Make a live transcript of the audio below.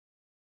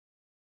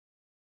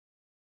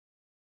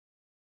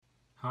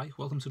Hi,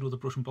 welcome to another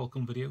brush and bolt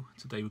gun video.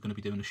 Today we're going to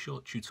be doing a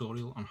short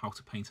tutorial on how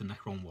to paint a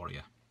Necron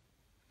Warrior.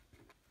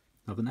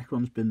 Now the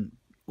Necron's been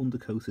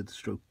undercoated,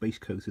 stroke base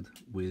coated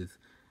with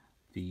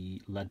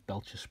the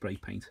Leadbelcher spray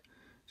paint.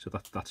 So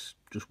that's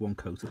just one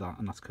coat of that,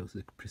 and that's coated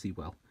it pretty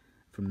well.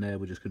 From there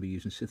we're just going to be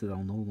using Citadel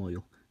Nuln Oil,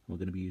 and we're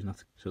going to be using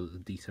that so that the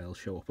details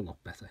show up a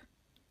lot better.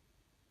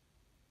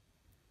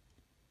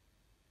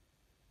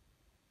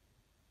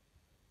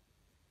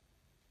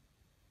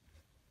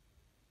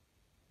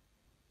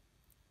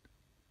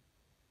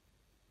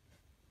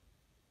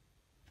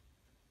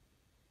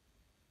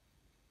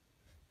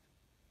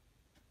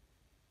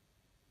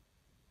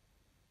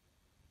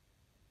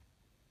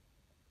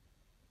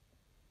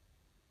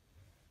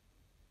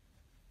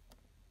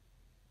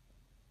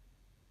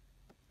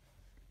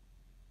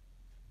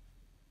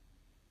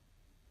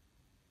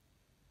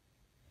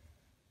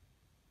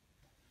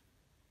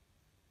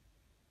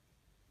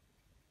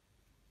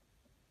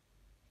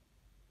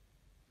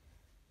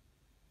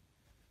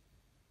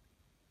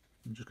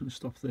 I'm just going to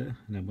stop there,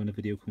 and then when the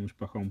video comes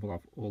back on we'll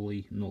have all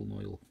the Nuln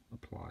Oil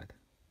applied.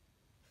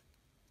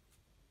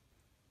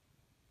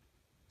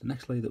 The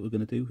next layer that we're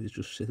going to do is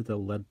just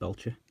Citadel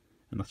Leadbelcher,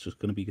 and that's just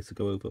going to be to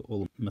go over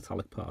all the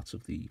metallic parts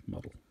of the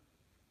model.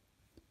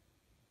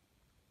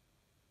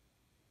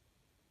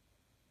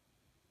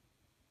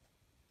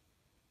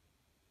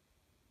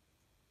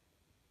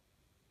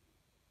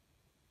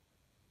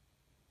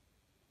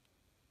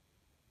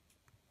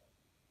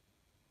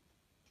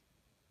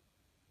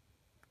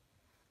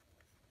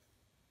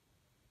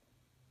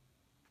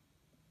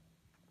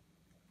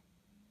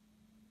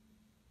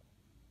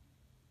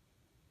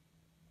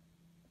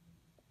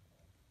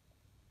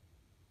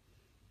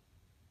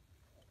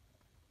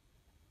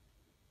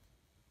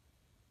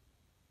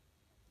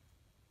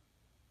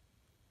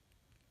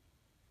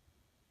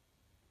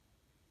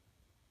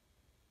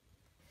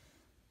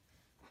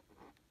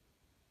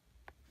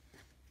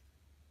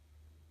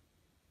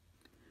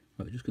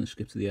 Right, we're just going to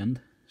skip to the end,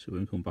 so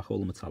when we come back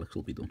all the metallics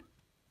will be done.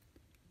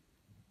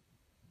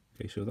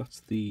 Okay, so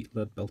that's the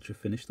Leadbelcher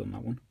finished on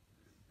that one.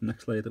 The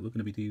next layer that we're going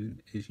to be doing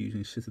is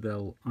using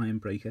Citadel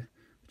Ironbreaker,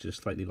 which is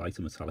a slightly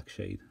lighter metallic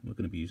shade. We're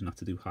going to be using that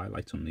to do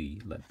highlights on the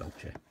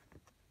Leadbelcher.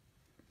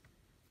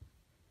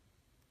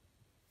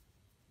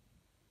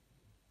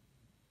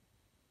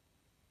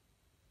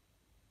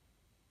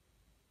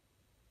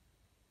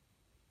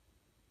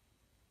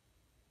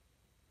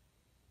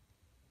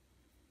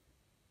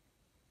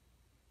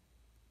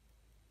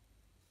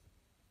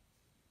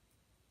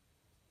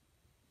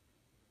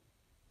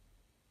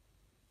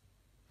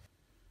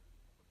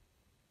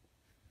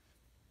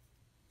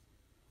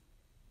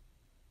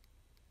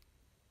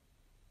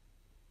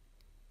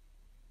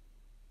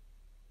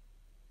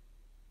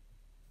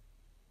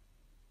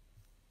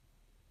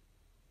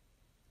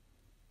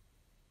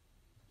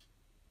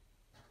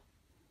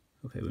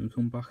 Okay, when we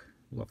come back,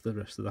 we'll have the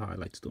rest of the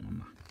highlights done on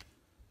that.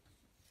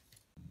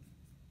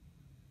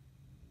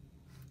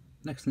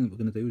 Next thing that we're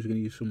going to do is we're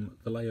going to use some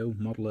Vallejo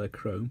Modeler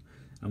Chrome,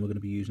 and we're going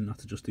to be using that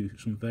to just do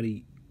some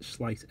very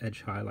slight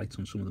edge highlights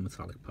on some of the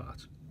metallic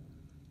parts.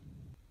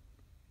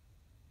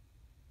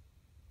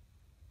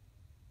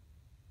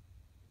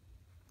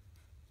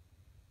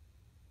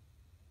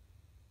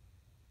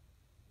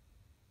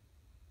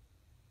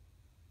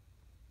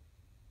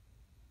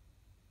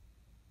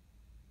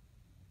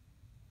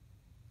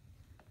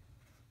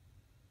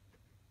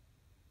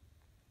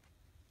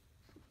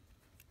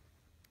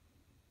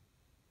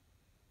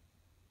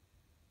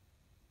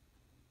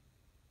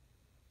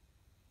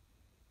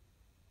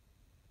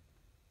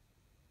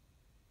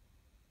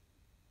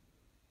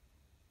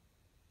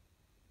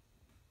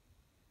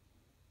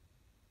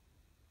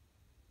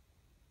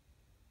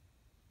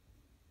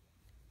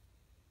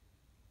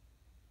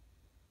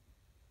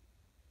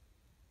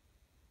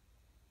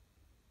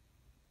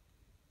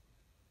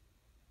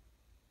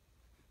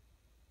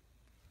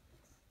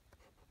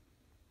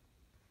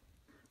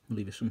 We'll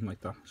leave it something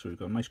like that, so we've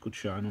got a nice good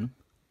shine on him,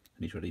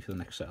 and he's ready for the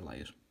next set of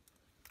layers.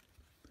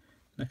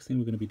 Next thing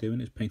we're going to be doing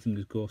is painting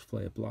his Ghost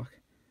Flare black,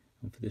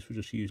 and for this we're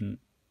just using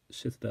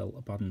Citadel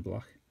Abaddon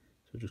black,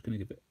 so we're just going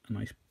to give it a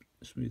nice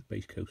smooth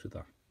base coat of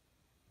that.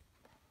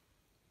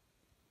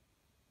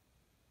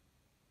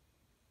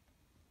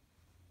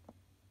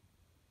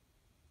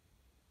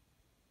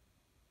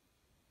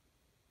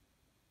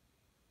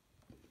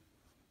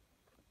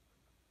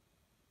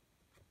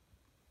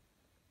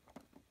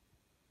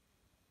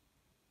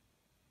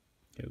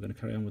 Okay, we're going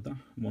to carry on with that,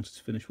 and once it's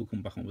finished we'll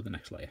come back on with the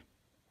next layer.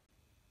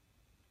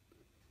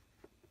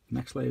 The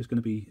next layer is going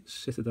to be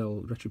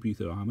Citadel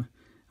Retributior Armour,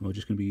 and we're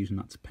just going to be using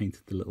that to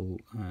paint the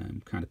little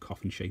kind of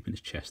coffin shape in his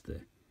chest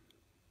there.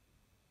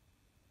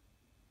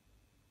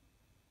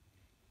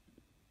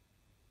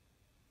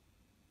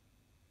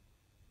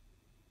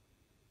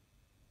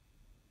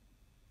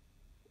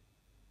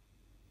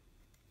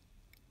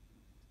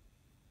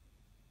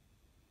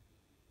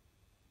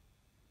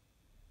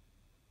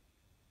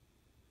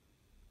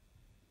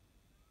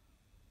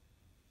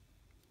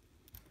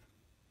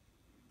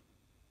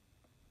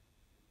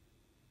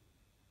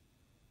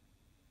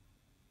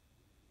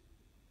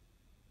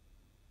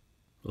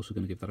 Also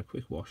going to give that a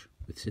quick wash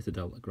with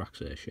Citadel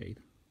Agrax Earthshade.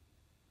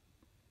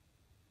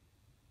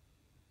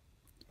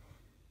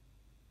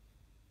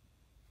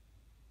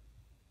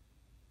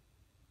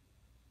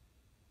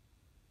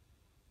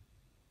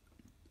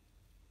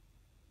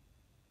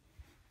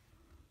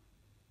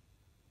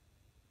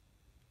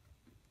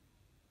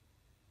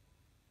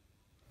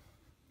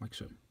 Like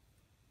so.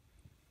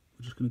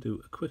 We're just going to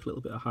do a quick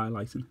little bit of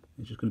highlighting.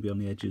 It's just going to be on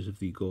the edges of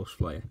the Ghost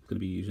Flyer. I'm going to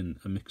be using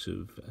a mix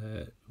of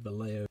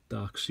Vallejo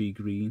Dark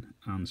Seagreen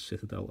and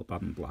Citadel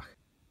Abaddon Black.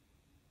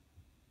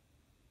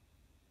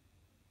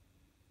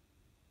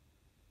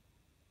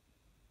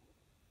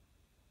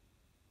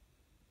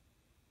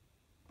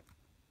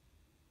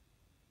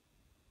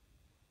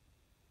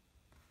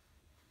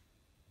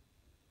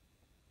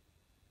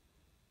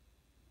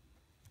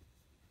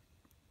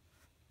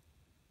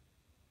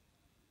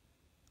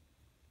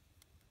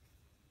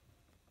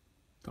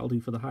 That'll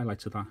do for the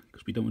highlights of that,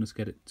 because we don't want to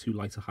get it too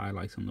light a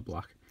highlight on the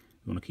black.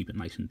 We want to keep it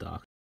nice and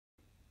dark.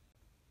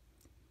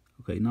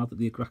 Okay, now that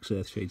the Agrax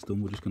Earthshade's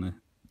done, we're just going to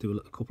do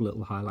a couple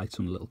little highlights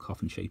on a little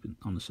coffin shape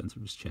on the centre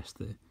of his chest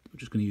there. We're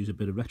just going to use a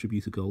bit of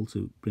Retributior gold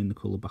to bring the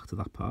colour back to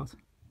that part.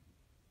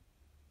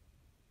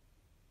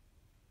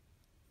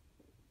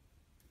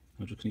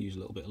 I'm just going to use a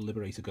little bit of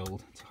Liberator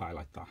gold to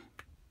highlight that.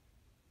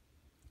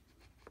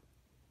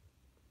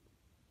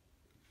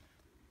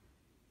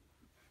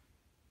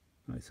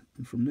 Right,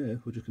 and from there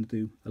we're just going to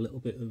do a little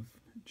bit of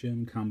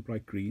German Cam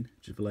Bright Green,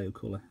 which is Vallejo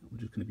colour. We're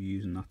just going to be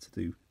using that to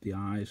do the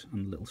eyes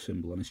and the little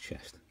symbol on his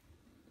chest.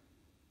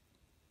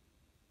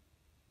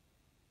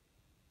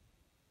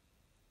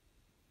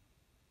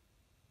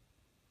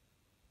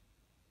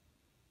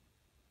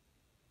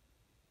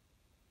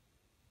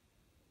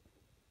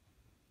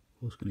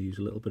 Also going to use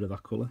a little bit of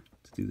that colour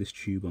to do this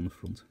tube on the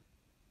front.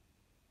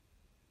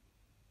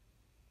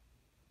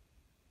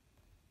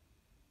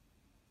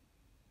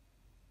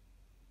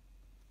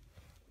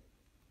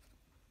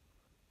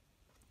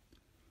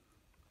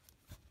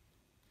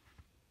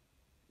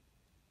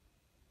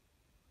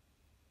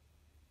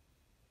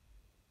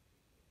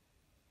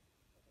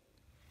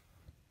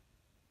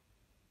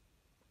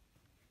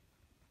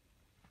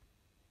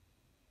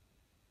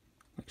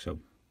 Like so.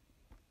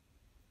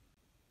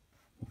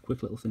 One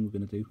quick little thing we're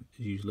going to do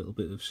is use a little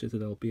bit of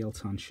Citadel BL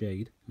Tan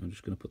shade, and I'm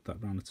just going to put that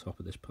around the top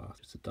of this part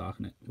just to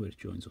darken it where it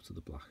joins up to the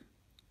black.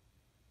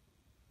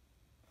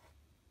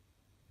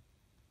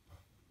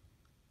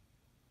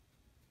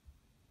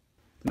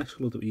 The next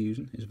colour that we're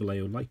using is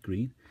Vallejo Light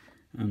Green,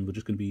 and we're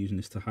just going to be using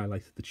this to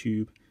highlight the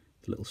tube,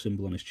 the little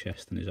symbol on his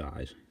chest and his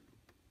eyes.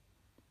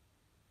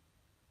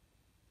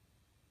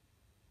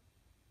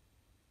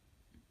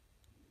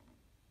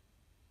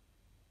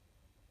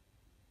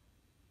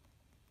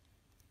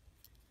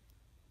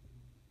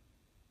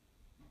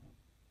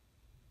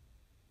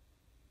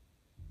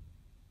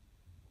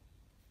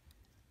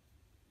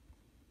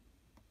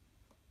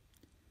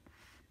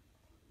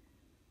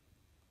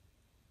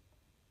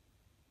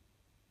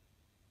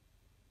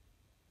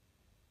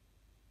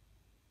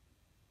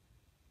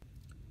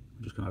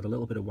 I'm just going to add a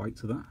little bit of white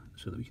to that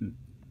so that we can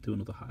do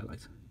another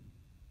highlight.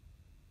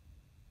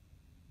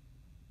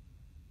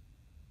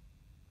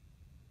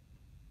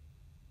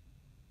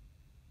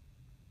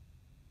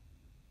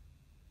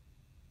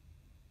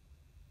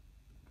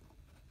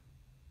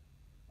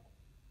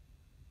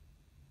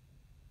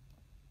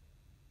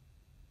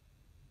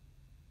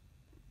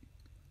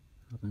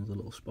 Add another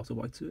little spot of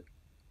white to it.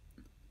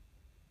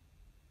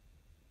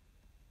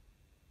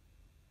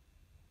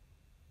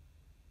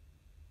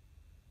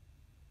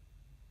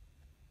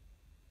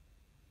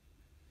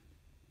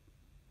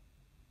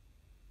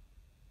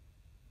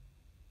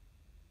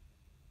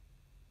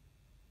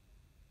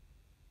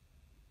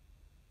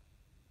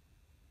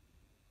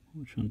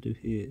 What we're trying to do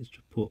here is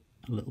to put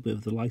a little bit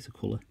of the lighter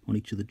colour on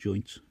each of the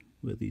joints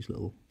where these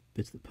little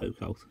bits that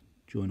poke out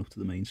join up to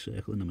the main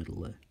circle in the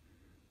middle there.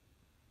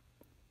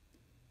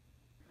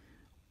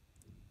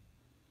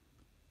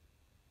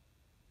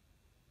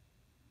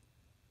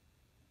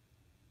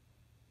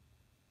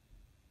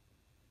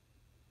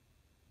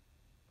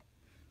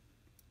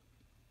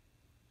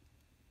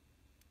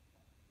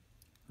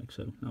 Like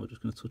so. Now we're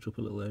just going to touch up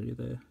a little area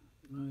there.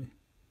 Right.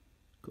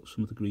 Got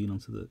some of the green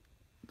onto the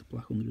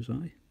black under his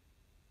eye.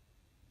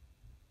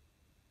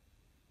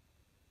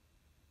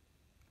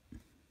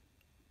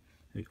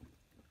 There you go.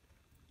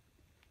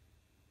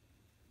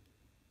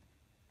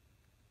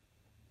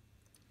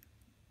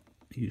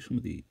 Use some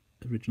of the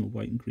original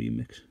white and green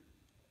mix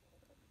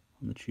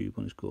on the tube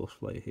on his Ghost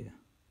Flyer here.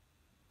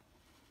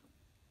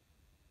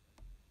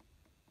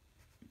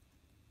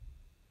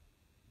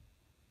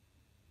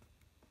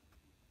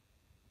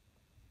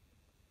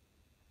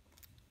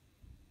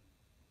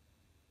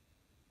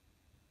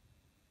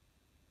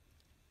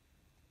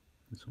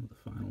 And some of the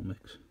final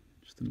mix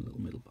just in the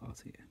little middle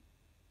part here.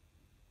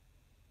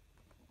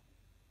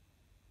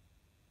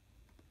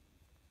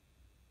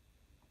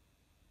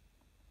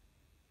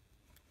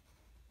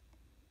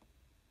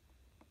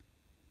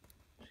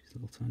 Just a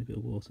little tiny bit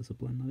of water to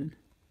blend that in.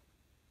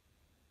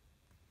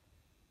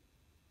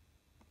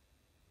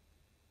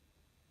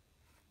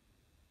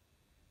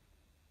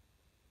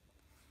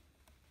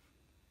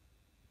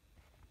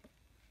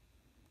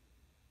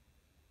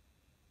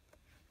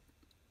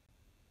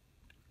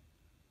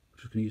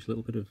 going to use a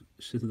little bit of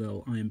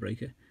Citadel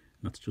Ironbreaker,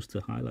 and that's just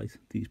to highlight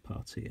these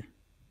parts here.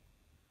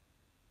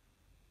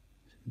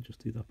 So you can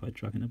just do that by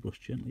dragging a brush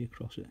gently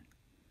across it,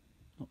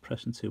 not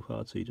pressing too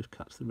hard so you just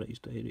catch the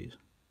raised areas.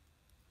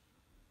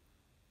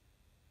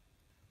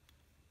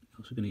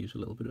 Also going to use a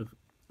little bit of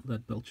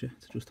Leadbelcher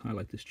to just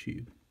highlight this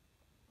tube.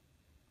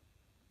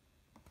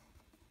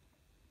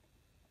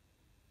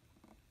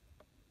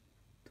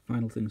 The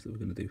final things that we're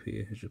going to do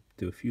here is just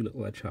do a few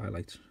little edge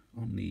highlights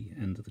on the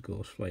end of the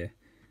gauze flare,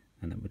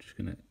 and then we're just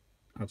going to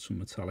add some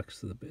metallics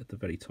to the bit at the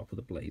very top of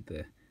the blade there,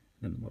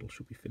 and then the model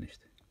should be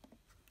finished.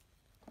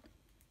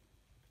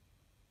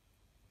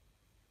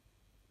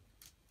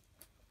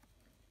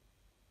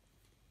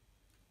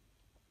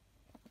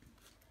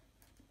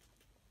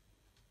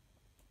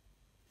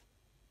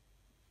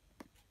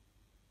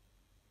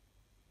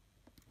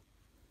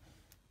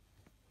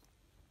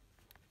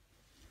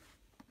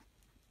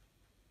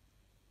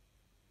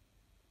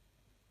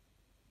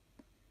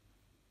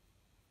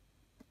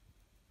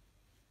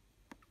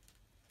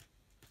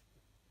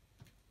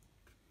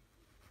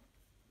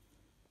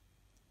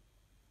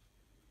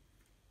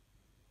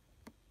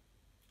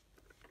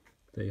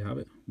 There you have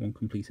it, one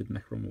completed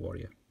Necron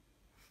Warrior.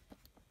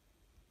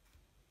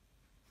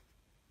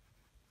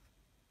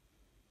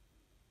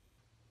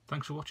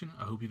 Thanks for watching,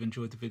 I hope you've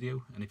enjoyed the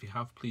video, and if you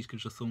have, please give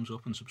us a thumbs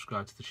up and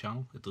subscribe to the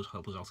channel, it does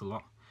help us out a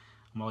lot.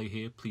 And while you're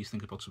here, please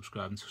think about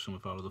subscribing to some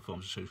of our other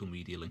forms of social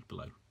media linked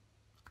below.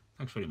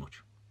 Thanks very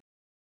much.